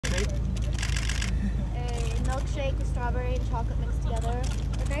steak with strawberry and chocolate mixed together.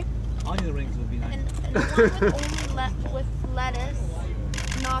 Okay. Onion rings would be nice. And one with lettuce,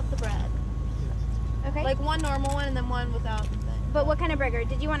 not the bread. Okay. Like one normal one and then one without the thing. But what kind of burger?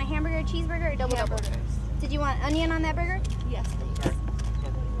 Did you want a hamburger, cheeseburger, or double? Hamburgers. Did you want onion on that burger? Yes, please.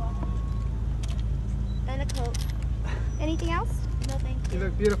 And a Coke. Anything else? No, thank You you.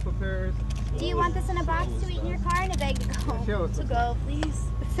 look beautiful, Paris. Do you want this in a box to eat in your car and a bag to go home? Show us. To go, please.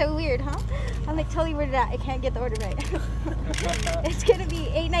 It's so weird, huh? I'm like totally weirded out. I can't get the order right. It's gonna be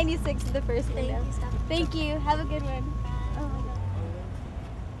 $8.96 in the first window. Thank you, Steph. Thank you. Have a good one.